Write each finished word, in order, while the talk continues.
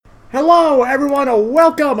Hello, everyone, and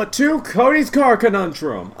welcome to Cody's Car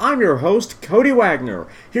Conundrum. I'm your host, Cody Wagner.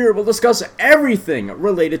 Here we'll discuss everything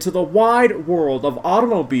related to the wide world of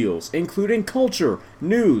automobiles, including culture,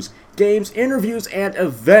 news, games, interviews, and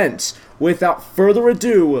events. Without further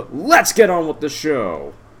ado, let's get on with the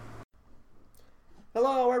show.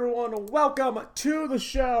 Hello, everyone, and welcome to the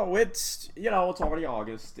show. It's already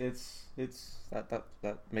August.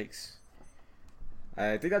 That makes...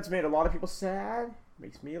 I think that's made a lot of people sad.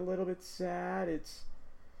 Makes me a little bit sad. It's...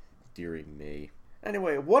 dearie me.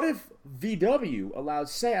 Anyway, what if VW allowed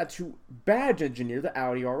SEAT to badge engineer the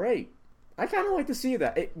Audi R8? I kind of like to see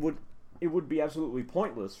that. It would be absolutely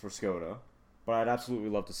pointless for Skoda, but I'd absolutely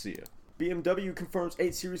love to see it. BMW confirms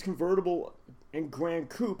 8 Series convertible and Grand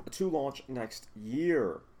Coupe to launch next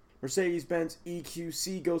year. Mercedes-Benz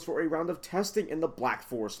EQC goes for a round of testing in the Black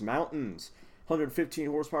Forest Mountains. 115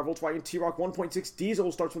 horsepower Volkswagen T-Roc 1.6 diesel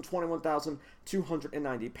starts from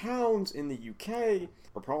 21,290 pounds in the UK,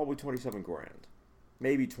 or probably 27 grand.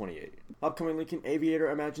 Maybe 28. Upcoming Lincoln Aviator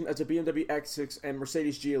imagined as a BMW X6 and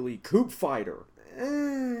Mercedes GLE Coupe Fighter.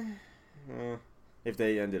 If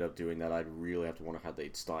they ended up doing that, I'd really have to wonder how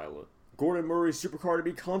they'd style it. Gordon Murray's supercar to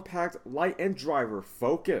be compact, light, and driver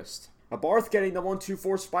focused. Abarth getting the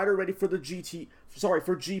 124 Spider ready for the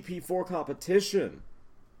GP4 competition.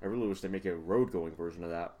 I really wish they make a road-going version of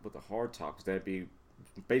that with the hardtop, because that'd be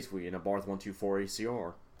basically an Abarth 124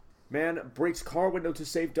 ACR. Man breaks car window to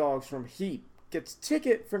save dogs from heat. Gets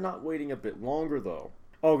ticket for not waiting a bit longer, though.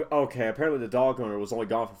 Oh, okay, apparently the dog owner was only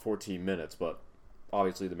gone for 14 minutes, but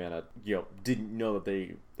obviously the man didn't know that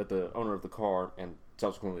the owner of the car and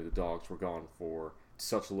subsequently the dogs were gone for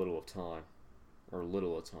such little a time.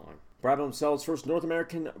 Brabham sells first North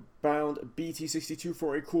American-bound BT62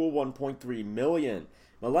 for a cool $1.3 million.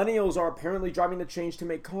 Millennials are apparently driving the change to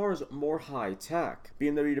make cars more high-tech.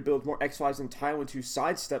 BMW to build more X5s in Taiwan to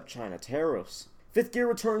sidestep China tariffs. Fifth Gear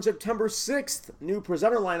returns September 6th. New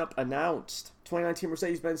presenter lineup announced. 2019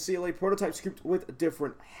 Mercedes-Benz CLA prototype scooped with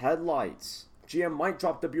different headlights. GM might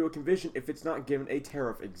drop the Buick Envision if it's not given a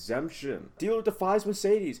tariff exemption. Dealer defies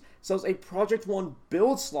Mercedes, sells a Project One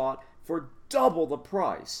build slot for double the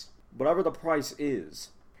price. Whatever the price is.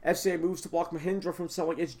 FCA moves to block Mahindra from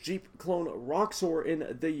selling its Jeep clone Roxor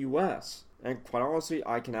in the US. And quite honestly,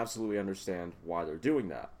 I can absolutely understand why they're doing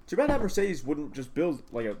that. Too bad that Mercedes wouldn't just build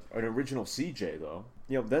like an original CJ though.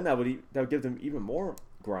 Then that would give them even more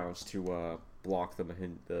grounds to block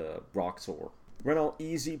the Roxor. Renault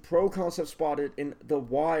EZ Pro concept spotted in the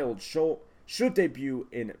wild should debut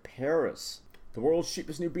in Paris. The world's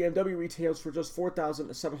cheapest new BMW retails for just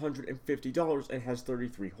 $4,750 and has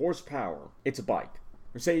 33 horsepower. It's a bike.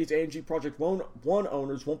 Mercedes-AMG Project One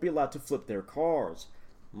owners won't be allowed to flip their cars,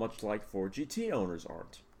 much like Ford GT owners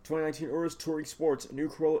aren't. 2019 Urus Touring Sports, new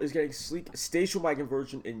Corolla is getting sleek station wagon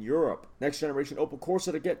version in Europe. Next generation Opel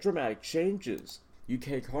Corsa to get dramatic changes.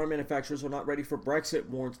 UK car manufacturers are not ready for Brexit,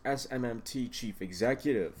 warns SMMT chief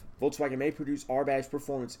executive. Volkswagen may produce R-Badge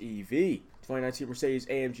Performance EV. 2019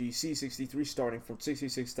 Mercedes-AMG C63 starting from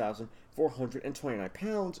 66,429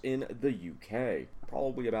 pounds in the UK.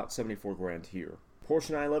 Probably about 74 grand here.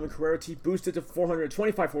 Porsche 911 Carrera T boosted to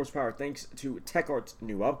 425 horsepower thanks to TechArt's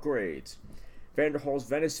new upgrades. Vanderhall's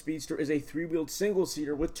Venice Speedster is a 3-wheeled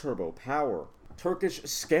single-seater with turbo power. Turkish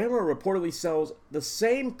scammer reportedly sells the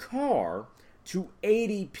same car to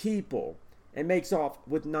 80 people and makes off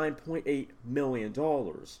with $9.8 million.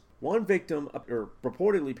 One victim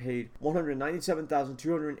reportedly paid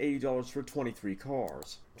 $197,280 for 23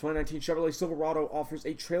 cars. 2019 Chevrolet Silverado offers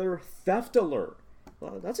a trailer theft alert.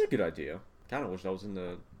 Well, that's a good idea. Kind of wish that was in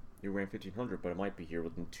the new Ram 1500, but it might be here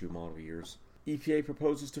within 2 model years. EPA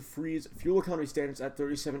proposes to freeze fuel economy standards at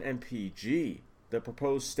 37 mpg. The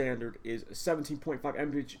proposed standard is 17.5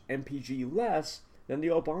 mpg less than the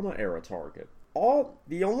Obama-era target.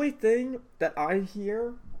 The only thing that I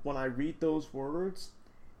hear when I read those words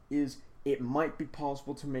is it might be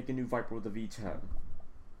possible to make a new Viper with a V10.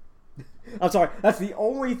 I'm sorry, that's the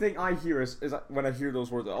only thing I hear is when I hear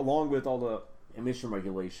those words, along with all the emission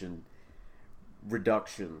regulation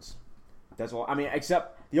reductions. That's all. I mean,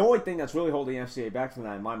 except the only thing that's really holding FCA back from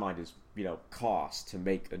that in my mind is, cost to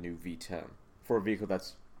make a new V10 for a vehicle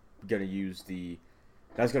that's going to use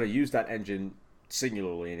that engine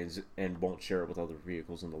singularly and won't share it with other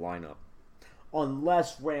vehicles in the lineup.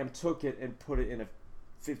 Unless Ram took it and put it in a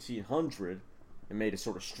 1500 and made a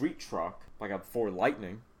sort of street truck like a Ford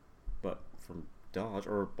Lightning, but from Dodge,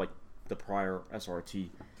 or like the prior SRT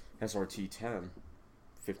 10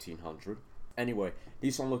 1500. Anyway,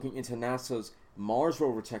 Nissan looking into NASA's Mars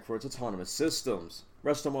rover tech for its autonomous systems.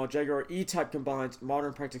 Aston Martin Jaguar E-Type combines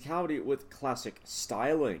modern practicality with classic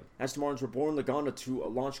styling. Aston Martin's Reborn Lagonda to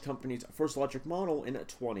launch company's first electric model in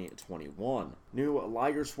 2021. New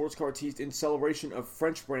Liger sports car teased in celebration of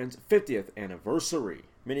French brand's 50th anniversary.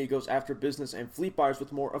 Mini goes after business and fleet buyers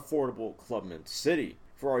with more affordable Clubman City.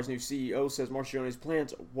 Ferrari's new CEO says Marchionne's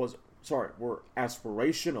plans were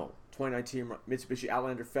aspirational. 2019 Mitsubishi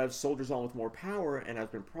Outlander PHEV soldiers on with more power and has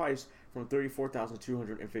been priced from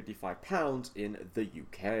 £34,255 in the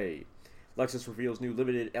UK. Lexus reveals new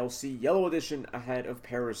limited LC Yellow Edition ahead of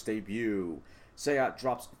Paris debut. Seat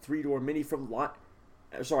drops three-door Me from lineup.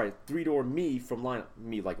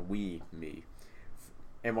 Me like we, me.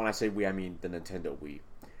 And when I say we, I mean the Nintendo Wii.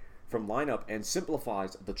 From lineup and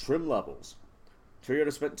simplifies the trim levels.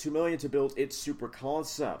 Toyota spent $2 million to build its super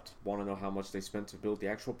concept. Want to know how much they spent to build the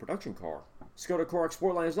actual production car? Skoda Kodiaq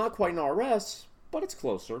Sportline is not quite an RS, but it's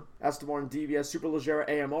closer. Aston Martin DBS Superleggera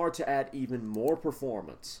AMR to add even more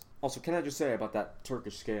performance. Also, can I just say about that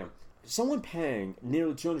Turkish scam? Someone paying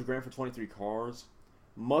nearly $200,000 for 23 cars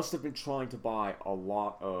must have been trying to buy a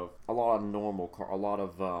lot of normal car, a lot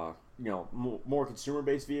of more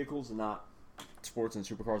consumer-based vehicles and not sports and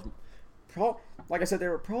supercars. Like I said, they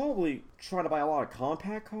were probably trying to buy a lot of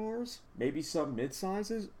compact cars, maybe some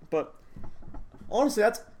mid-sizes, but honestly,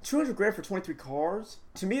 that's $200,000 for 23 cars.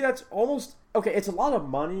 To me, that's almost, okay, it's a lot of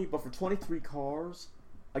money, but for 23 cars,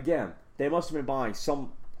 again, they must have been buying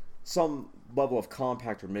some level of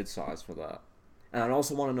compact or mid-size for that. And I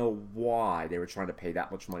also want to know why they were trying to pay that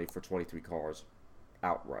much money for 23 cars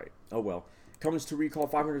outright. Oh well. Comes to recall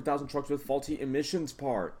 500,000 trucks with faulty emissions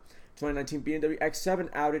part. 2019 BMW X7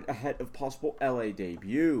 outed ahead of possible LA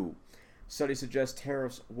debut. Study suggests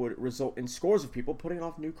tariffs would result in scores of people putting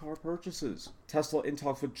off new car purchases. Tesla in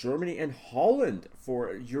talks with Germany and Holland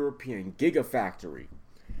for European Gigafactory.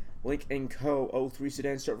 Lynk & Co. 03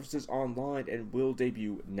 sedan surfaces online and will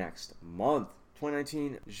debut next month.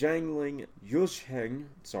 2019 Zhangling Yusheng,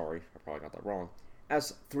 sorry, I probably got that wrong,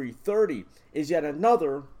 S330 is yet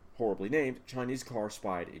another, horribly named, Chinese car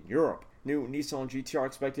spied in Europe. New Nissan GTR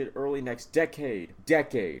expected early next decade.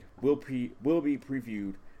 Will be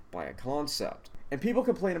previewed by a concept. And people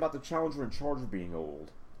complain about the Challenger and Charger being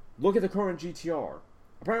old. Look at the current GTR.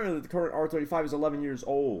 Apparently the current R35 is 11 years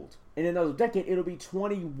old. In another decade, it'll be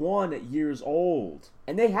 21 years old.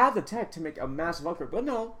 And they have the tech to make a massive upgrade. But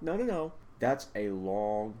no. That's a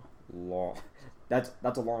long that's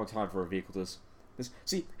a long time for a vehicle this.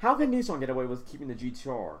 See, how can Nissan get away with keeping the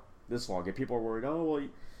GTR this long? If people are worried, oh well,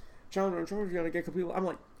 Challenger and Charger, you gotta get completely. I'm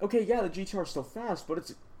like, okay, yeah, the GTR is still fast, but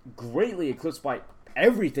it's greatly eclipsed by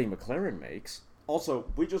everything McLaren makes. Also,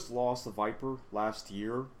 we just lost the Viper last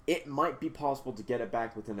year. It might be possible to get it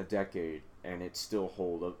back within a decade, and it still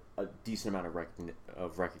hold a decent amount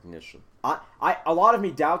of recognition. A lot of me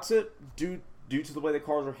doubts it due to the way the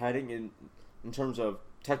cars are heading in terms of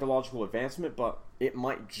technological advancement, but it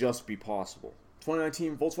might just be possible.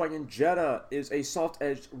 2019 Volkswagen Jetta is a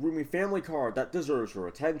soft-edged, roomy family car that deserves your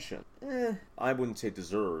attention. I wouldn't say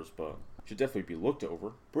deserves, but should definitely be looked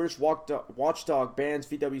over. British watchdog bans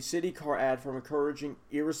VW City car ad from encouraging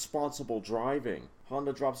irresponsible driving.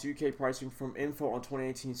 Honda drops UK pricing from info on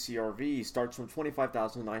 2018 CR-V, starts from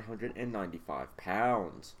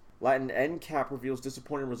 £25,995. Latin NCAP reveals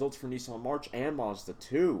disappointing results for Nissan March and Mazda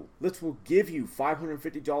 2. Lyft will give you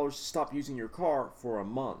 $550 to stop using your car for a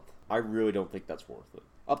month. I really don't think that's worth it.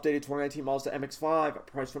 Updated 2019 Mazda MX-5,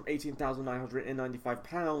 priced from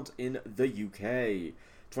 £18,995 in the UK.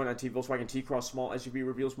 2019 Volkswagen T-Cross small SUV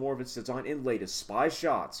reveals more of its design in latest spy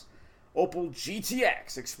shots. Opel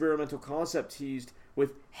GTX experimental concept teased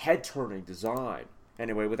with head-turning design.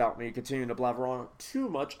 Anyway, without me continuing to blabber on too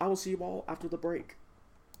much, I will see you all after the break.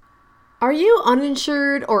 Are you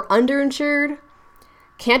uninsured or underinsured?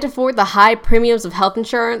 Can't afford the high premiums of health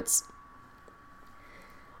insurance?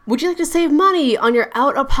 Would you like to save money on your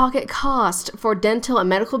out-of-pocket cost for dental and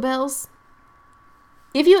medical bills?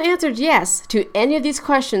 If you answered yes to any of these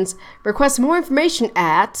questions, request more information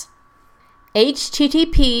at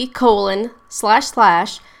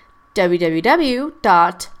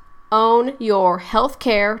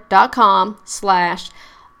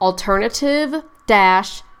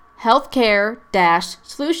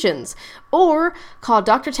or call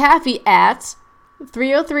Dr. Taffy at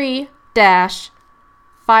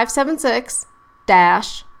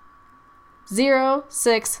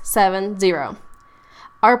 303-576-0670.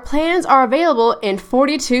 Our plans are available in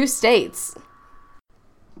 42 states.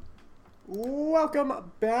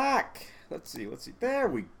 Welcome back. Let's see. There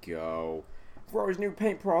we go. Ferrari's new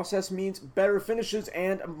paint process means better finishes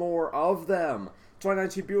and more of them.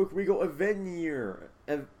 2019 Buick Regal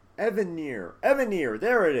Evanier,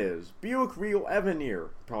 there it is. Buick Regal Evanier.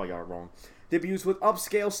 Probably got it wrong. Debuts with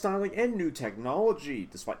upscale styling and new technology,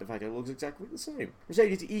 despite the fact that it looks exactly the same.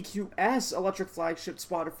 Mercedes EQS electric flagship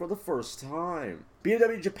spotted for the first time.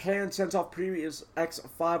 BMW Japan sends off previous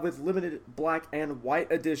X5 with limited black and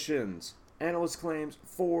white editions. Analyst claims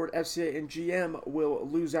Ford, FCA, and GM will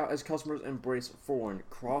lose out as customers embrace foreign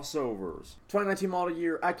crossovers. 2019 model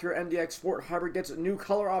year Acura MDX Sport Hybrid gets new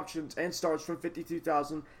color options and starts from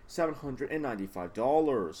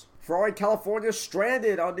 $52,795. Ferrari California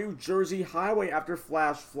stranded on New Jersey highway after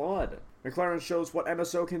flash flood. McLaren shows what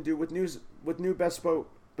MSO can do with new bespoke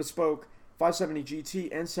 570 GT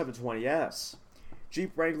and 720S.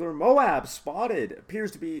 Jeep Wrangler Moab spotted.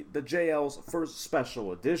 Appears to be the JL's first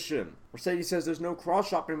special edition. Mercedes says there's no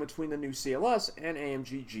cross-shopping between the new CLS and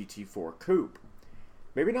AMG GT4 Coupe.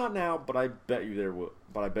 Maybe not now, but I bet you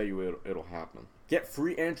it'll happen. Get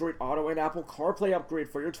free Android Auto and Apple CarPlay upgrade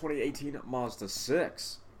for your 2018 Mazda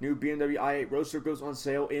 6. New BMW i8 Roadster goes on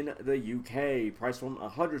sale in the UK, priced from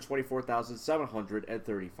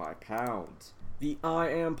 £124,735. The I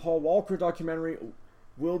Am Paul Walker documentary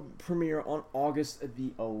will premiere on August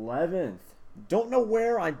the 11th. Don't know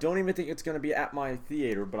where. I don't even think it's going to be at my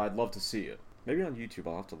theater, but I'd love to see it. Maybe on YouTube.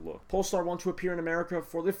 I'll have to look. Polestar want to appear in America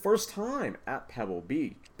for the first time at Pebble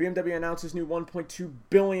Beach. BMW announces new $1.2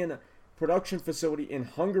 billion production facility in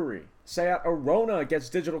Hungary. Seat Arona gets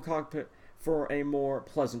digital cockpit for a more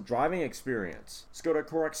pleasant driving experience. Skoda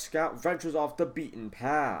Kodiaq Scout ventures off the beaten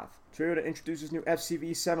path. Toyota introduces new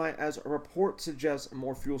FCV Semi as a report suggests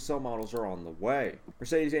more fuel cell models are on the way.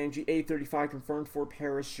 Mercedes-AMG A35 confirmed for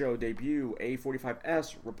Paris show debut.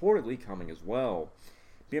 A45S reportedly coming as well.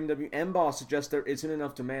 BMW M-Boss suggests there isn't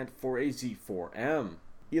enough demand for a Z4M.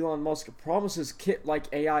 Elon Musk promises kit-like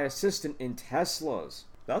AI assistant in Teslas.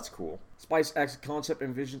 That's cool. SpiceX concept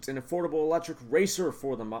envisions an affordable electric racer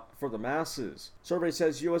for the masses. Survey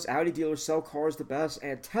says US Audi dealers sell cars the best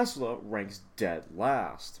and Tesla ranks dead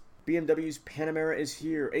last. BMW's Panamera is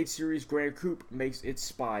here. 8 Series Grand Coupe makes its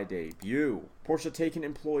SPY debut. Porsche Taycan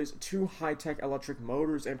employs 2 high-tech electric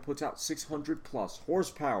motors and puts out 600 plus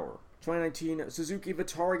horsepower. 2019 Suzuki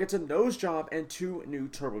Vitara gets a nose job and 2 new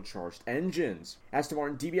turbocharged engines. Aston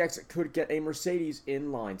Martin DBX could get a Mercedes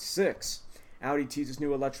inline 6. Audi teases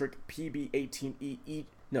new electric PB18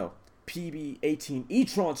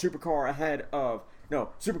 e-tron supercar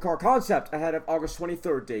concept ahead of August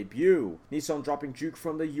 23rd debut. Nissan dropping Juke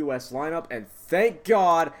from the US lineup, and thank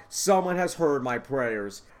God someone has heard my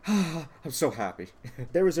prayers. I'm so happy.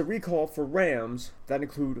 There is a recall for Rams that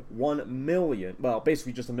include 1 million, well,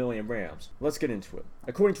 basically just 1 million Rams. Let's get into it.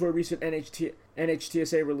 According to a recent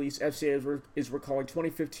NHTSA release, FCA is recalling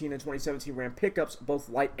 2015 and 2017 Ram pickups, both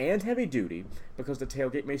light and heavy duty, because the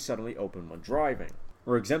tailgate may suddenly open when driving.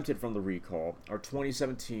 Or exempted from the recall are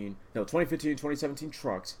 2015 and 2017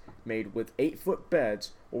 trucks made with 8-foot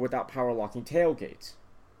beds or without power locking tailgates.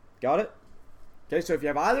 Got it? Okay, so if you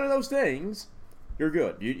have either of those things, you're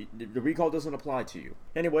good. The recall doesn't apply to you.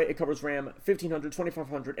 Anyway, it covers Ram 1500,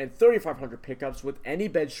 2500, and 3500 pickups with any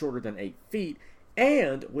bed shorter than 8 feet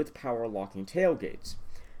and with power locking tailgates.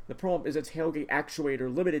 The problem is a tailgate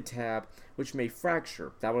actuator limited tab which may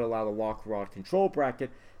fracture. That would allow the lock rod control bracket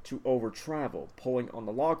to over travel, pulling on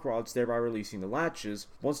the lock rods, thereby releasing the latches.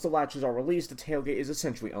 Once the latches are released, the tailgate is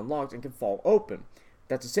essentially unlocked and can fall open.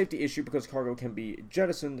 That's a safety issue because cargo can be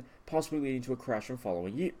jettisoned, possibly leading to a crash from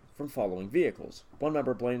following vehicles. One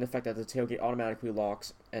member blamed the fact that the tailgate automatically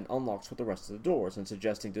locks and unlocks with the rest of the doors, and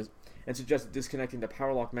suggested disconnecting the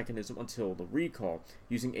power lock mechanism until the recall,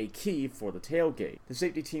 using a key for the tailgate. The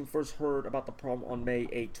safety team first heard about the problem on May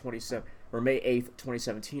 8th,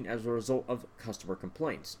 2017 as a result of customer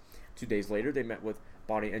complaints. 2 days later, they met with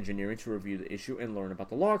Body Engineering to review the issue and learn about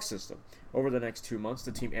the lock system. Over the next 2 months,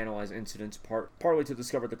 the team analyzed incidents partly to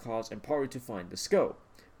discover the cause and partly to find the scope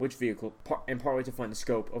of which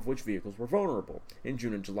vehicles were vulnerable. In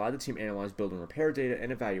June and July, the team analyzed build and repair data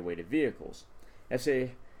and evaluated vehicles.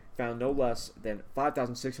 FCA found no less than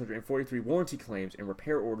 5,643 warranty claims and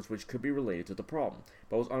repair orders which could be related to the problem,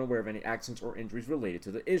 but was unaware of any accidents or injuries related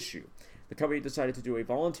to the issue. The company decided to do a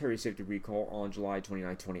voluntary safety recall on July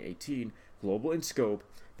 29, 2018, global in scope,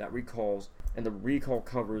 the recall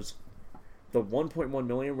covers the 1.1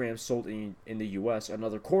 million Rams sold in the US,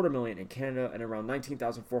 another 250,000 in Canada, and around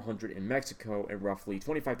 19,400 in Mexico, and roughly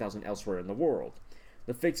 25,000 elsewhere in the world.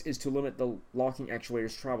 The fix is to limit the locking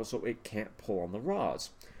actuator's travel so it can't pull on the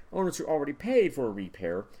rods. Owners who already paid for a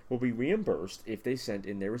repair will be reimbursed if they send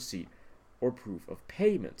in their receipt or proof of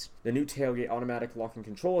payment. The new tailgate automatic locking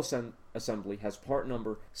control assembly has part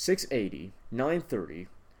number 680 930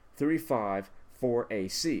 35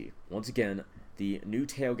 4AC. Once again, the new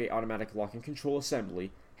tailgate automatic locking control assembly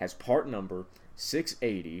has part number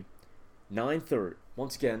 680-930.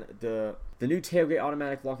 Once again, the new tailgate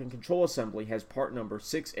automatic locking control assembly has part number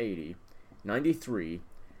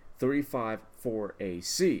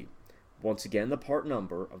 680-93-35-4AC. Once again, the part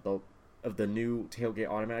number of the new tailgate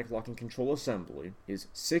automatic locking control assembly is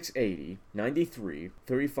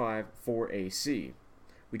 680-93-35-4AC.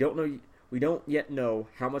 We don't yet know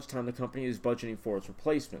how much time the company is budgeting for its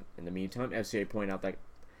replacement. In the meantime, FCA pointed out that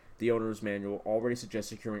the owner's manual already suggests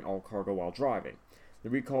securing all cargo while driving. The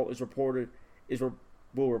recall will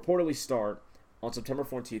reportedly start on September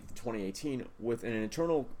 14th, 2018, with an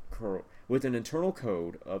internal code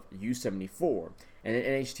of U74 and an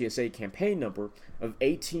NHTSA campaign number of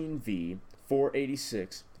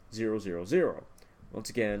 18V486000. Once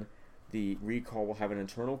again, the recall will have an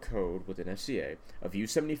internal code with an FCA of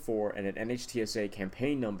U74 and an NHTSA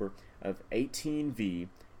campaign number of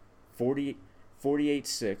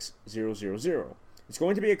 18V486000. It's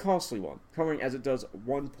going to be a costly one, covering as it does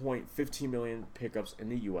 1.15 million pickups in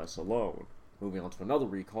the U.S. alone. Moving on to another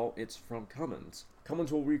recall, it's from Cummins.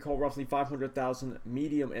 Cummins will recall roughly 500,000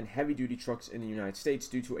 medium and heavy-duty trucks in the United States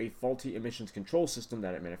due to a faulty emissions control system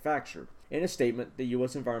that it manufactured. In a statement, the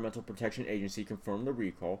U.S. Environmental Protection Agency confirmed the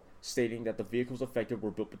recall, stating that the vehicles affected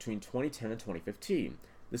were built between 2010 and 2015.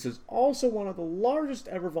 This is also one of the largest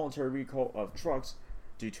ever voluntary recall of trucks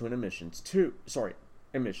due to an emissions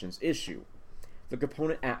issue. The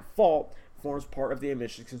component at fault forms part of the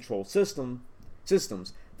emissions control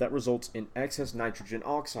systems that results in excess nitrogen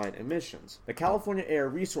oxide emissions. The California Air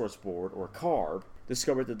Resources Board, or CARB,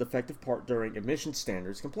 discovered the defective part during emission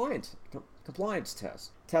standards compliance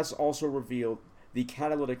tests. Tests also revealed the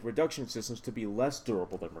catalytic reduction systems to be less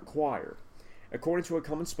durable than required. According to a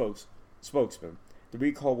Cummins spokesman, the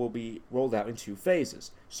recall will be rolled out in 2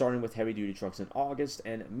 phases, starting with heavy-duty trucks in August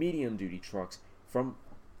and medium-duty trucks from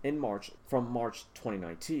March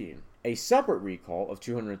 2019. A separate recall of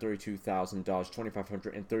 232,000 Dodge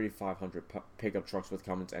 2500 and 3500 pickup trucks with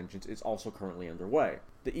Cummins engines is also currently underway.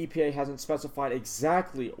 The EPA hasn't specified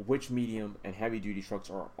exactly which medium and heavy-duty trucks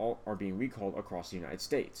are being recalled across the United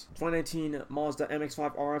States. 2019 Mazda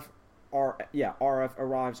MX-5 RF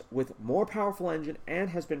arrives with more powerful engine and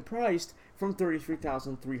has been priced from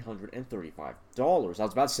 $33,335. I was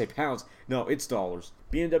about to say pounds. No, it's dollars.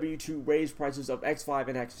 BMW to raise prices of X5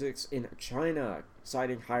 and X6 in China,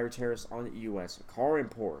 citing higher tariffs on U.S. car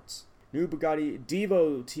imports. New Bugatti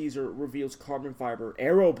Divo teaser reveals carbon fiber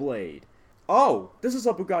Aeroblade. Oh, this is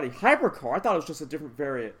a Bugatti hypercar. I thought it was just a different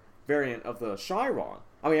variant of the Chiron.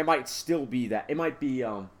 I mean, it might still be that. It might be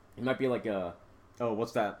like a... Oh,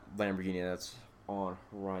 what's that Lamborghini that's on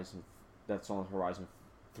Horizon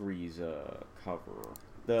 3's cover?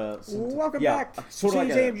 Welcome back. Sort of like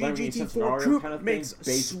a AMG GT4 Coupe kind of makes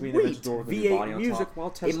thing, basically sweet the V8 music while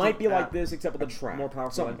testing It might be like at this, except with a more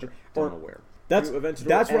powerful engine. Or nowhere. That's what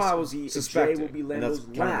I was suspecting. Will be And that's Lambo's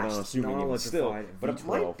kind of what I'm last assuming non-electrified but it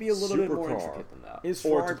might be a little bit more intricate than that. Is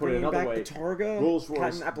Or Ferrari to put it bringing another back way, the Targa? Rolls-Royce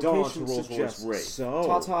Patent Dawn application to Rolls-Royce suggests Wraith. so.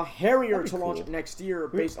 Tata Harrier That'd to be launch cool. next year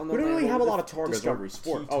based on the we don't really Land have a Rover lot of Targas. Discovery or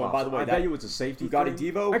Sport. T-tops. Oh, and by the way, I bet you it's a safety Bugatti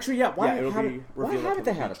thing. Divo. Actually, yeah. Why it'll haven't be revealed haven't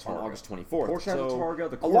they had a on Targa? August 24th? Porsche has a Targa.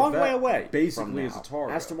 The a long way Corvette away. basically is a now.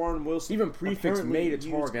 Targa. Aston Martin will Even Prefix apparently made a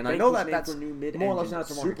use Targa, and I Bank know was that named that's for new more or less mid-engine an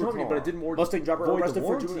Aston Martin company, supercar. but it didn't more. Mustang driver avoid the arrested for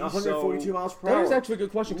warranty, doing so 142 miles per That hour. is actually a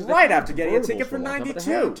good question. 'cause Right they after getting a convertibles ticket for a long time, but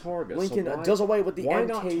 92. they had Targas, Lincoln so why- does away with the why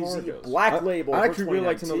not MKZ Targas? Black Label. I'd for actually really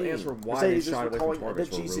like to know the 2019. answer why Mercedes they is shied away from calling Targas the for a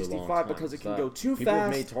really long G65 time. because it can That go too people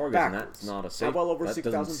have fast made Targas, and backwards. that's not a At safe. well over That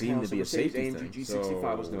 6,000 doesn't seem pounds, to be a Mercedes safety AMG thing.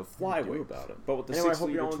 G65 was no So, flyweight. what do about it? But with the Anyway, I 6 hope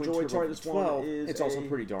you liter all twin enjoyed. turbo Sorry, this one V12, is it's also a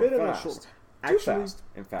pretty darn bit of a fast. short- Too Actually, fast,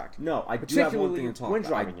 in fact. No, I do have one thing to talk when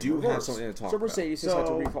about. I driving in do have reverse. something to talk So about. Mercedes decided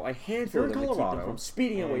to recall a handful of if them you're to in keep them Colorado from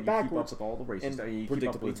speeding and away you keep up backwards with all the races, and you keep up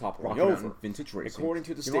predictably with top Rocky running Mountain over. vintage racing. According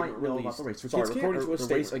to the You statement might know about released, the race for sorry, kids according can't, to a or the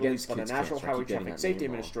statement race released by the against National kids can't. I Highway keep getting Traffic that Safety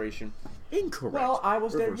name wrong. Administration. Incorrect. Well, I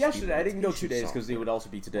was there Reverse yesterday. I didn't go 2 speed days because software. it would also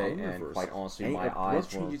be today, Well, and reverse. quite honestly, Any my abrupt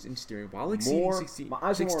eyes were changes in steering while more, exceeding my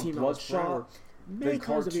eyes were more 16 miles per hour bloodshot may than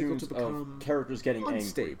cause the vehicle cartoons to of become characters getting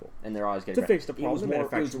unstable. angry and their eyes To getting fix the red. problem, the it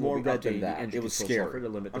was manufacturer more will be red than updating the that. engine It was control software scary. to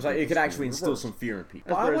limit I was the like, it could vehicle actually speed instill reverse. some fear in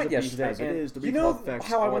people. As But I far as went the beast yesterday, as it is, the you recall know affects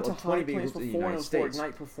how I all went to of 20 High Plains vehicles in the before and United it was for States.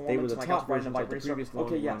 Ignite They Performance, were the and I top got to ride versions the bike of the racer. previous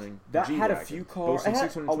Okay, yeah, long-running that had a G-Wagon, few cars. boasting It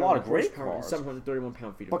had a lot of great horsepower and cars. 731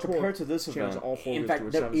 pound-feet of But torque. compared to this Changed event, all four in wheels fact, to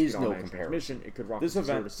a there 7-speed is no automatic comparison. transmission. It could rock This from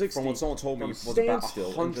 0 event, to 60 from what someone told me, from was about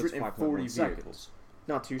standstill in just 140 5.1 vehicles. seconds.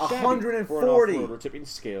 Not too shabby 140. for an off-roader tipping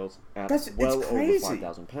scales at That's well it's over crazy.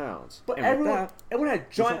 5,000 pounds. But And with everyone that, had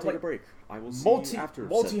just giant take a like break. I will see multi you after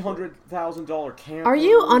 $100,000 campers. Are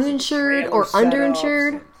you uninsured or trailer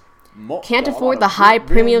underinsured? setups, can't a lot afford of the high rims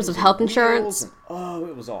premiums of and health wheels insurance? and- oh,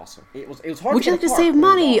 it was awesome. It was hard Would to you get like to apart, save but it was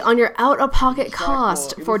money awesome. on your out-of-pocket It was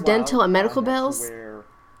cost trackable, it for was dental loud, and medical I had to bills? wear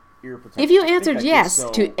ear protection. If you I think answered I did yes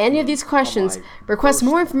so to any of these on questions, my request first-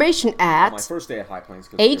 more information on my at first day at High Plains,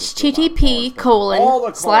 'cause there were still loud cars, but all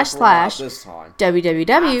the cars were loud this time. Absolutely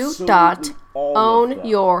all of them.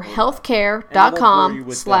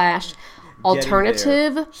 www.ownyourhealthcare.com slash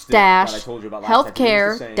alternative dash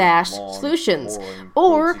healthcare dash solutions,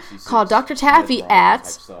 or call Dr. Taffy at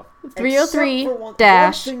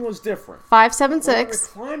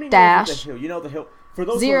 303-576 dash you know the hill. For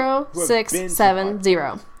those who have been to High 0670.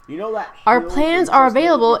 Plains, you know that Our hill plans where are you just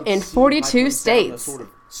available could in see 42 High Plains down the states. Sort of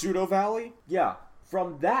pseudo valley. Yeah,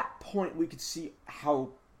 from that point we could see how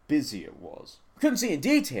busy it was. Couldn't see in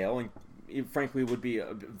detail, and it frankly would be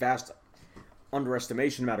a vast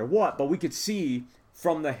underestimation no matter what. But we could see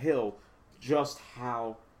from the hill just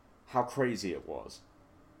how crazy it was,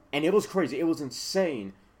 and it was crazy. It was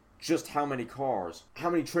insane, just how many cars, how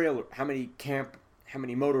many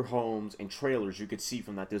motorhomes and trailers you could see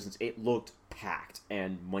from that distance. It looked packed,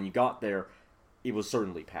 and when you got there, it was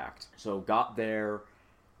certainly packed. So got there,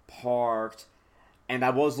 parked, and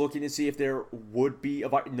I was looking to see if there would be a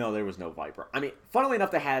Viper. No, there was no Viper. I mean, funnily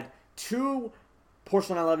enough, they had two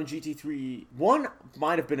Porsche 911 GT3. One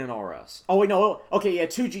might have been an RS. Oh, wait, no. Okay, yeah,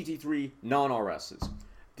 two GT3 non-RSs.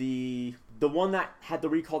 The one that had the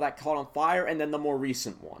recall that caught on fire, and then the more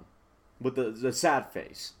recent one with the sad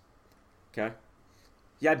face. Okay?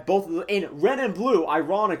 Yeah, both of the, in red and blue,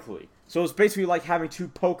 ironically. So it's basically like having two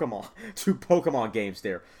Pokemon games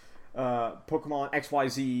there. Pokemon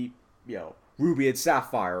XYZ, Ruby and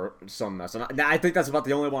Sapphire or some mess. And I think that's about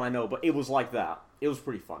the only one I know, but it was like that. It was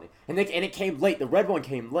pretty funny. And it came late. The red one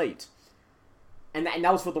came late. And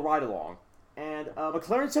that was for the ride-along. And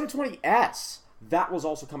McLaren 720S, that was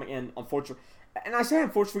also coming in, unfortunately. And I say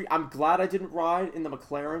unfortunately, I'm glad I didn't ride in the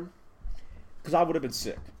McLaren, because I would have been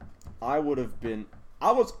sick. I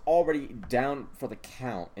was already down for the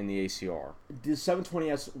count in the ACR. The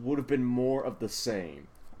 720S would have been more of the same.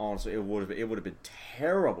 Honestly, it would have been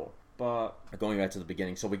terrible. But going back to the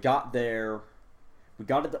beginning, so we got there. We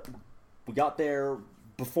got there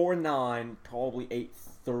before 9, probably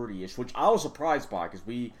 8:30ish, which I was surprised by because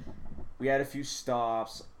we had a few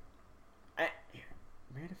stops. I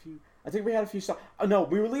think we had a few stops. Oh, no,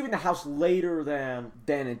 we were leaving the house later than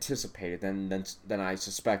anticipated, than I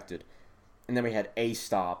suspected. And then we had a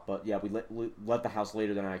stop, but yeah, we left the house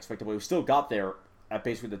later than I expected. But we still got there at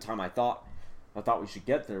basically the time I thought we should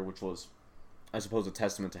get there, which was, I suppose, a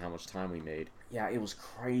testament to how much time we made. Yeah, it was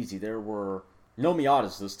crazy. There were no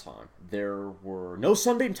Miatas this time. There were no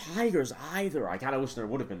Sunbeam Tigers either. I kind of wish there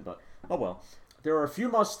would have been, but oh well. There were a few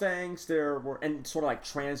Mustangs. There were, and sort of like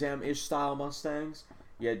Trans Am-ish style Mustangs.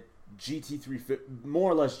 You had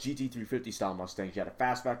more or less GT350 style Mustangs. You had a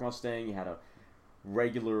fastback Mustang. You had a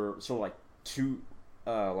regular sort of like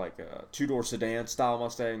two-door sedan style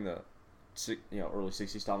Mustang, the early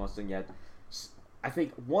 60s style Mustang. You had, I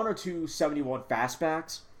think, one or two 71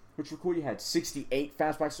 fastbacks, which were cool. You had 68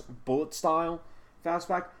 fastbacks, bullet style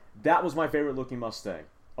fastback. That was my favorite looking Mustang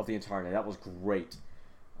of the entire night. That was great.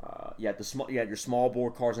 You had your small bore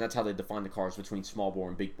cars, and that's how they define the cars between small bore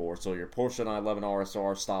and big bore. So your Porsche 911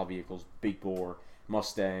 RSR style vehicles, big bore,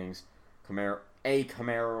 Mustangs,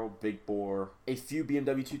 Camaro, big bore, a few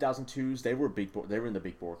BMW 2002s. They were big bore. They were in the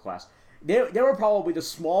big bore class. They were probably the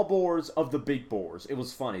small bores of the big bores. It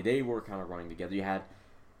was funny. They were kind of running together. You had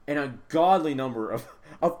an ungodly number of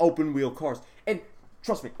open wheel cars. And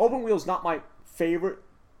trust me, open wheel is not my favorite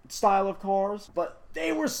style of cars, but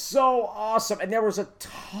they were so awesome. And there was a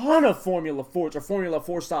ton of Formula Fords or Formula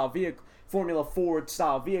Ford style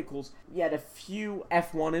vehicles. You had a few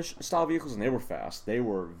F1-ish style vehicles, and they were fast. They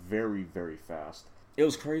were very, very fast. It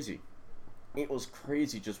was crazy. It was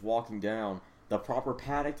crazy just walking down the proper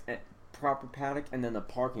paddock, and then the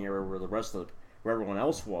parking area where everyone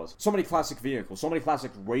else was. So many classic vehicles, so many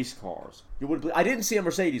classic race cars. I didn't see a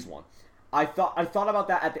Mercedes one. I thought about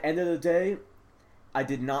that at the end of the day. I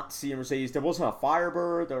did not see a Mercedes. There wasn't a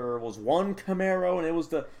Firebird. There was one Camaro, and it was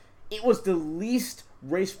the least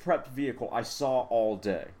race prepped vehicle I saw all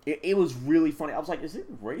day. It was really funny. I was like, is it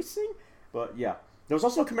racing? But yeah. There was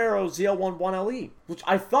also a Camaro ZL1 1LE, which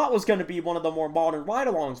I thought was going to be one of the more modern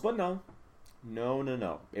ride-alongs, but no.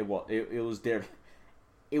 No. It was there.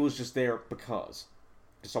 It was just there because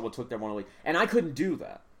someone took their 1LE. And I couldn't do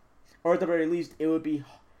that. Or at the very least, it would be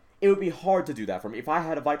hard to do that for me. If I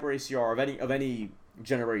had a Viper ACR of any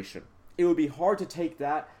generation, it would be hard to take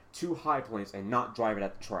that to High Plains and not drive it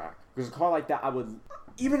at the track. Because a car like that,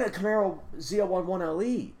 even a Camaro ZL1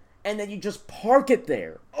 1LE, and then you just park it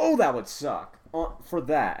there. Oh, that would suck. for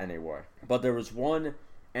that anyway. But there was one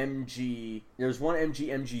MG. There's one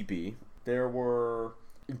MGB. There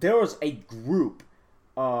was a group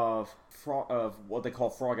of what they call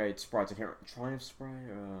frog-eyed sprites. I can't Triumph Sprite.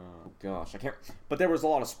 Oh gosh, I can't. But there was a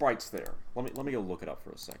lot of sprites there. Let me go look it up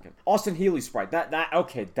for a second. Austin Healey sprite.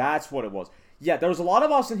 Okay, that's what it was. Yeah, there was a lot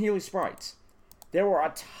of Austin Healey sprites. There were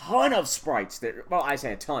a ton of sprites there. Well, I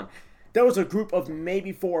say a ton. There was a group of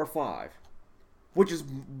maybe 4 or 5, which is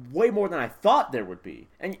way more than I thought there would be.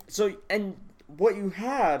 And what you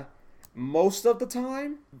had most of the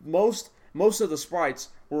time, most of the sprites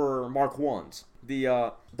were Mark 1s.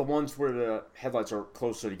 The ones where the headlights are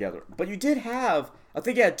closer together. But you did have, I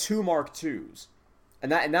think you had 2 Mark 2s.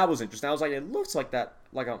 And that was interesting. I was like, it looks like that,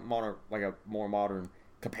 like a more modern,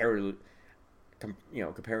 comparatively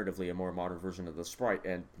a more modern version of the sprite.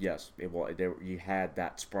 And yes, you had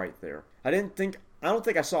that sprite there. I don't think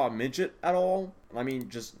I saw a midget at all. I mean,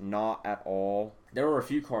 just not at all. There were a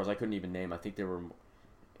few cars I couldn't even name. I think they were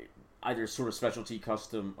either sort of specialty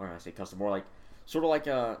custom, or I say custom, more like sort of like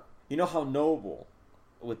you know how Noble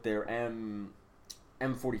with their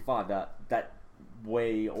M45, that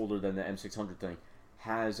way older than the M600 thing,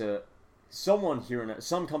 has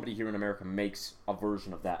some company here in America makes a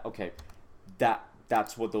version of that. Okay,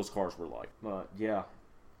 that's what those cars were like. But yeah,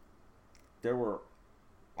 there were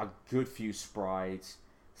a good few sprites,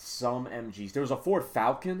 some MGs. There was a Ford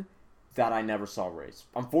Falcon that I never saw race.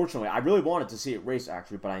 Unfortunately, I really wanted to see it race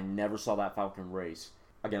actually, but I never saw that Falcon race.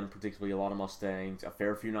 Again, particularly a lot of Mustangs, a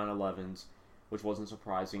fair few 911s, which wasn't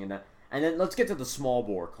surprising. And then let's get to the small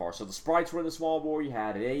bore car. So the sprites were in the small bore. You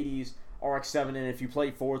had an 80s, RX-7, and if you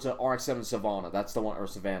play Forza, RX-7 Savannah. That's the one, or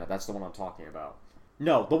Savannah. That's the one I'm talking about.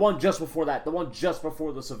 No, the one just before that. The one just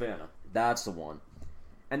before the Savannah. That's the one.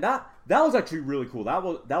 And that was actually really cool. That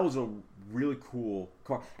was a really cool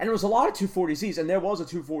car. And there was a lot of 240Zs, and there was a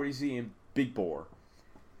 240Z in Big Bore.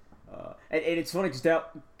 And it's funny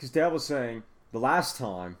because Dad was saying the last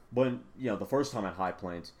time, the first time at High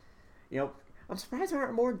Plains, I'm surprised there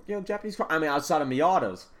aren't more, Japanese cars. I mean, outside of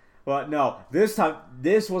Miatas. But no, this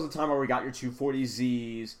was the time where we got your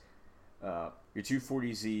 240Zs,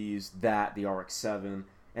 the RX-7,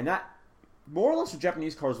 and that, more or less, for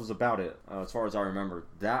Japanese cars was about it, as far as I remember.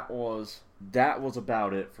 That was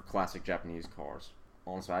about it for classic Japanese cars.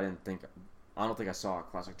 Honestly, I don't think I saw a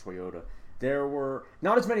classic Toyota. There were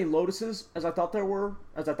not as many Lotuses as I thought there would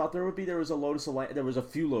be. There was a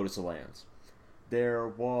few Lotus Elans. There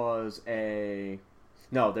was 2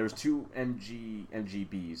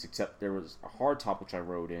 MGBs, except there was a hardtop which I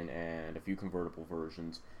rode in, and a few convertible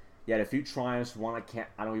versions. You had a few Triumphs, one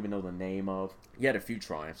I don't even know the name of. You had a few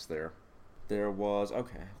Triumphs there. There was,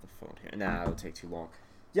 okay, I have the phone here. Nah, it'll take too long.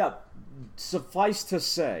 Yeah, suffice to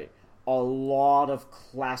say, a lot of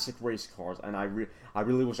classic race cars, and I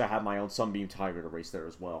really wish I had my own Sunbeam Tiger to race there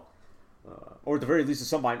as well. Or at the very least, a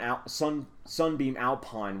Sunbeam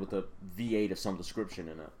Alpine with a V8 of some description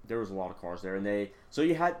in it. There was a lot of cars there, and they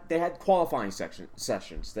had qualifying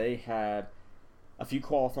sessions. They had a few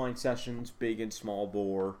qualifying sessions, big and small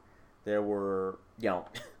bore. There were,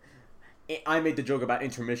 I made the joke about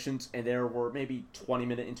intermissions, and there were maybe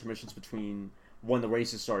 20-minute intermissions between when the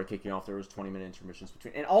races started kicking off. There was 20-minute intermissions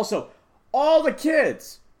between, and also most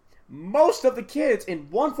of the kids in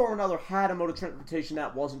one form or another had a mode of transportation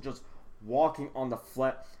that wasn't just walking on the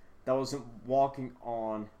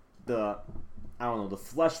the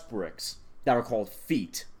flesh bricks that are called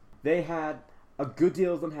feet. They had a good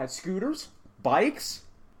deal of them had scooters, bikes,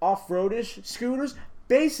 off-roadish scooters.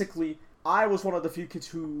 Basically, I was one of the few kids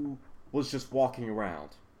who was just walking around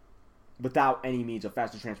without any means of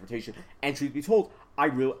faster transportation. And truth be told, I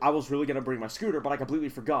was really going to bring my scooter, but I completely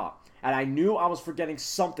forgot. And I knew I was forgetting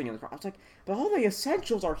something in the car. I was like, but all the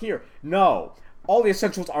essentials are here. No, all the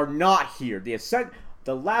essentials are not here.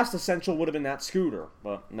 The last essential would have been that scooter.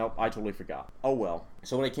 But nope, I totally forgot. Oh well.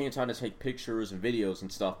 So when it came time to take pictures and videos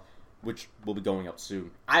and stuff, which will be going up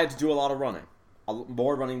soon, I had to do a lot of running.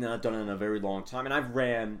 More running than I've done in a very long time. And I've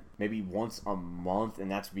ran maybe once a month, and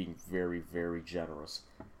that's being very, very generous.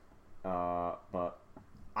 But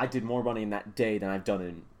I did more running that day than I've done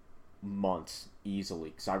in months, easily.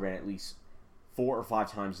 Because I ran at least 4 or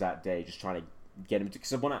 5 times that day, just trying to get into...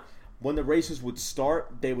 Because when the races would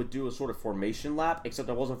start, they would do a sort of formation lap, except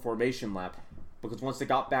there wasn't a formation lap. Because once they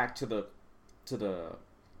got back to the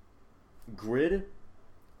grid,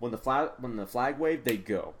 when the flag waved, they'd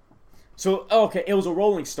go. So, okay, it was a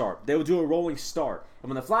rolling start. They would do a rolling start.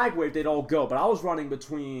 And when the flag waved, they'd all go. But I was running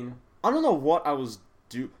between... I don't know what I was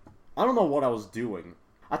doing.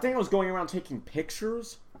 I think I was going around taking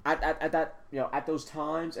pictures at those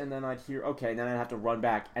times. And then I'd hear, okay, and then I'd have to run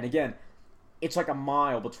back. And again, it's like a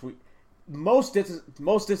mile between... most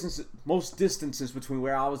distances between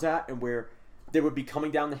where I was at and where they would be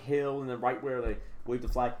coming down the hill, and then right where they waved the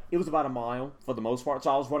flag, it was about a mile for the most part.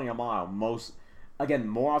 So I was running a mile more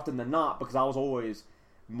often than not, because I was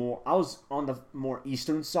on the more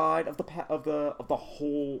eastern side of the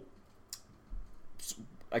whole,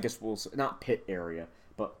 I guess we'll say, not pit area,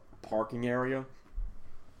 but parking area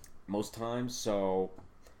most times. So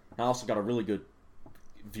I also got a really good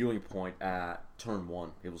viewing point at turn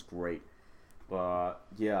 1. It was great. But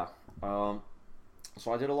yeah, so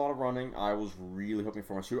I did a lot of running. I was really hoping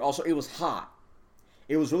for my screw. Also, it was hot.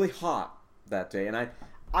 It was really hot that day, and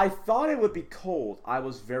I thought it would be cold. I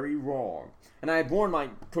was very wrong. And I had worn my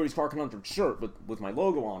Cody's Car Conundrum shirt with my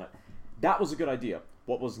logo on it. That was a good idea.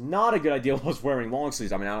 What was not a good idea was wearing long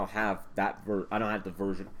sleeves. I mean, I don't have that. I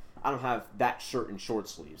don't have that shirt in short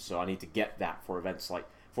sleeves, so I need to get that for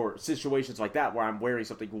situations like that where I'm wearing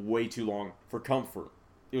something way too long for comfort.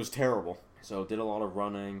 It was terrible. So did a lot of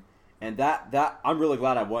running, and that I'm really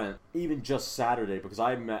glad I went, even just Saturday, because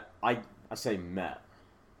I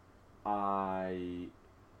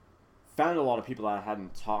found a lot of people that I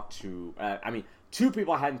hadn't talked to. Two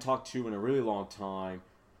people I hadn't talked to in a really long time.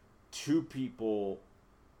 Two people.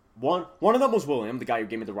 One of them was William, the guy who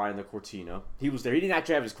gave me the ride in the Cortina. He was there. He didn't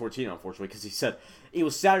actually have his Cortina, unfortunately, because he said it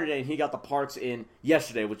was Saturday and he got the parts in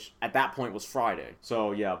yesterday, which at that point was Friday.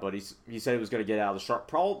 So yeah, but he said he was going to get out of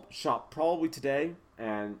the shop probably today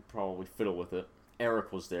and probably fiddle with it.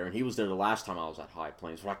 Eric was there, and he was there the last time I was at High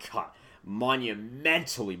Plains, where I got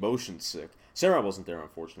monumentally motion sick. Sarah wasn't there,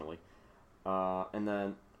 unfortunately. And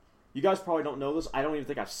then, you guys probably don't know this. I don't even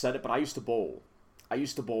think I've said it, but I used to bowl.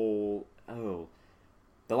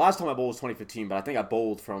 The last time I bowled was 2015, but I think I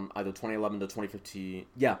bowled from either 2011 to 2015.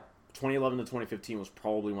 Yeah, 2011 to 2015 was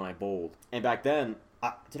probably when I bowled. And back then,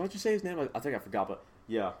 did I just say his name? I think I forgot, but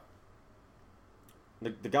yeah.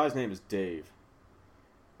 The guy's name is Dave.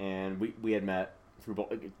 And we had met through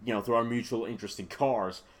our mutual interest in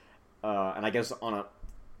cars. And I guess I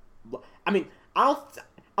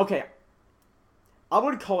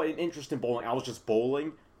wouldn't call it an interest in bowling. I was just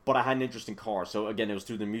bowling, but I had an interest in cars. So again, it was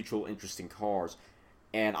through the mutual interest in cars.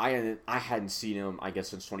 And I hadn't seen him, I guess,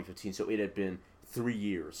 since 2015, so it had been 3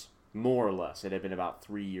 years, more or less. It had been about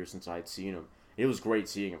 3 years since I had seen him. It was great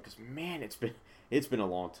seeing him, because, man, it's been a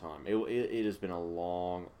long time. It has been a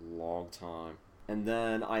long, long time. And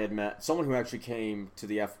then I had met someone who actually came to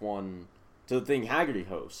the F1, to the thing Haggerty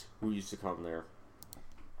hosts, who used to come there.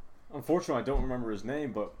 Unfortunately, I don't remember his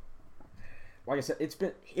name, but like I said, it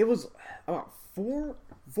was about four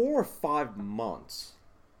or 5 months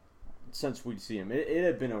since we'd see him. It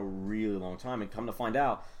had been a really long time, and come to find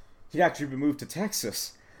out, he'd actually been moved to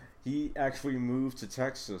Texas. He actually moved to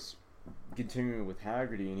Texas, continuing with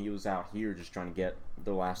Haggerty, and he was out here just trying to get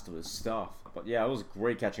the last of his stuff. But yeah, it was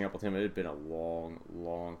great catching up with him. It had been a long,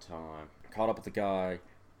 long time. Caught up with the guy.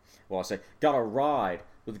 Got a ride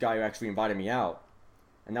with the guy who actually invited me out,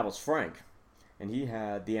 and that was Frank. And he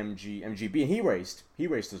had the MGB, and he raced. He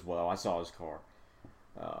raced as well. I saw his car.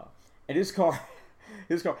 And his car...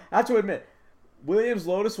 I have to admit, Williams'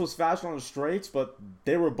 Lotus was faster on the straights, but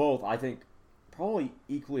they were both, I think, probably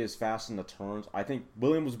equally as fast in the turns. I think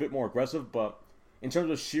Williams was a bit more aggressive, but in terms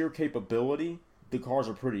of sheer capability, the cars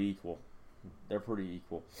are pretty equal. They're pretty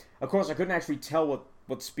equal. Of course, I couldn't actually tell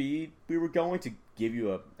what speed we were going to give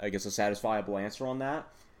you a satisfiable answer on that,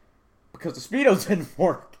 because the speedos didn't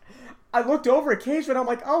work. I looked over occasionally, and I'm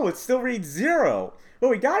like, oh, it still reads 0.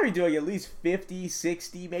 Well, we gotta be doing at least 50,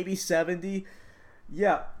 60, maybe 70.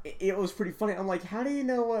 Yeah, it was pretty funny. I'm like, how do you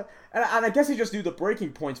know what? And I guess he just knew the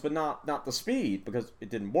braking points, but not the speed, because it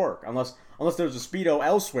didn't work unless there was a speedo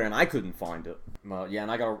elsewhere and I couldn't find it. Yeah, and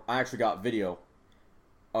I actually got video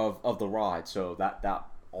of the ride, so that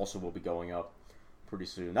also will be going up pretty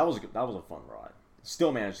soon. That was a fun ride.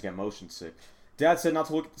 Still managed to get motion sick. Dad said not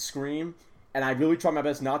to look at the screen, and I really tried my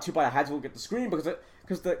best not to, but I had to look at the screen because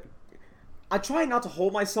I try not to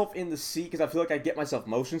hold myself in the seat because I feel like I get myself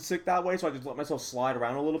motion sick that way, so I just let myself slide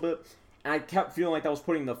around a little bit. And I kept feeling like that was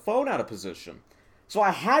putting the phone out of position. So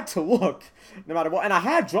I had to look, no matter what. And I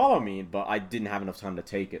had Dramamine, but I didn't have enough time to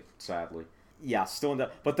take it, sadly. Yeah, still in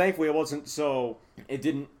that. But thankfully it wasn't so... It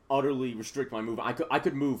didn't utterly restrict my movement. I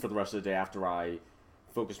could move for the rest of the day after I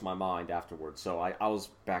focused my mind afterwards. So I was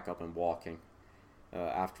back up and walking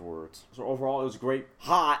afterwards. So overall, it was a great,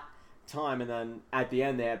 hot time, and then at the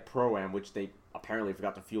end they had Pro-Am, which they apparently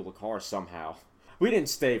forgot to fuel the car somehow. We didn't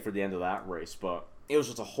stay for the end of that race, but it was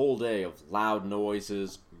just a whole day of loud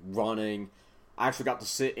noises, running. I actually got to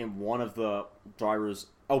sit in one of the driver's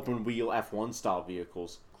open wheel F1 style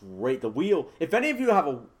vehicles. Great. The wheel, if any of you have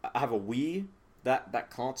a Wii, that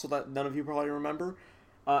console that none of you probably remember,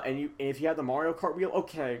 and if you had the Mario Kart wheel,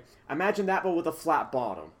 okay, imagine that but with a flat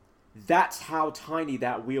bottom. That's how tiny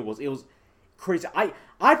that wheel was. It was crazy. I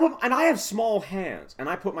have small hands, and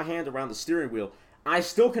I put my hand around the steering wheel. I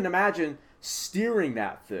still can imagine steering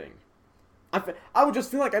that thing. I would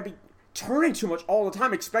just feel like I'd be turning too much all the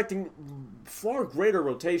time, expecting far greater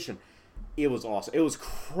rotation. It was awesome. It was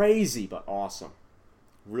crazy, but awesome.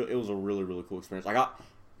 It was a really, really cool experience.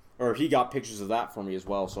 He got pictures of that for me as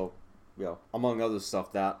well. So, among other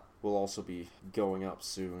stuff, that will also be going up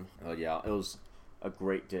soon. It was a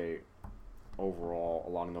great day overall.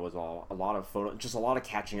 A lot of photos, just a lot of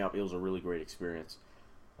catching up. It was a really great experience.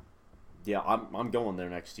 Yeah, I'm going there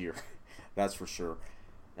next year. That's for sure.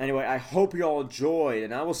 Anyway, I hope you all enjoyed,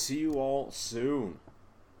 and I will see you all soon.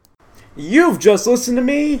 You've just listened to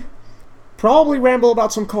me probably ramble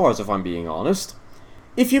about some cars, if I'm being honest.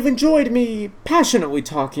 If you've enjoyed me passionately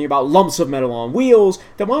talking about lumps of metal on wheels,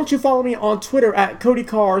 then why don't you follow me on Twitter at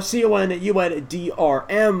CodyCar,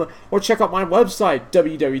 CONUNDRM, or check out my website,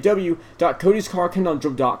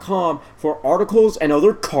 www.codyscarconundrum.com, for articles and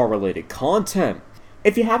other car-related content.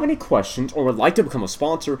 If you have any questions or would like to become a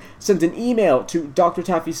sponsor, send an email to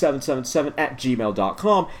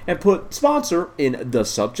drtaffy777@gmail.com and put sponsor in the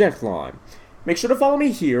subject line. Make sure to follow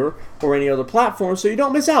me here or any other platform so you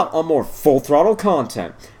don't miss out on more full throttle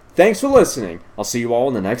content. Thanks for listening. I'll see you all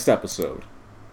in the next episode.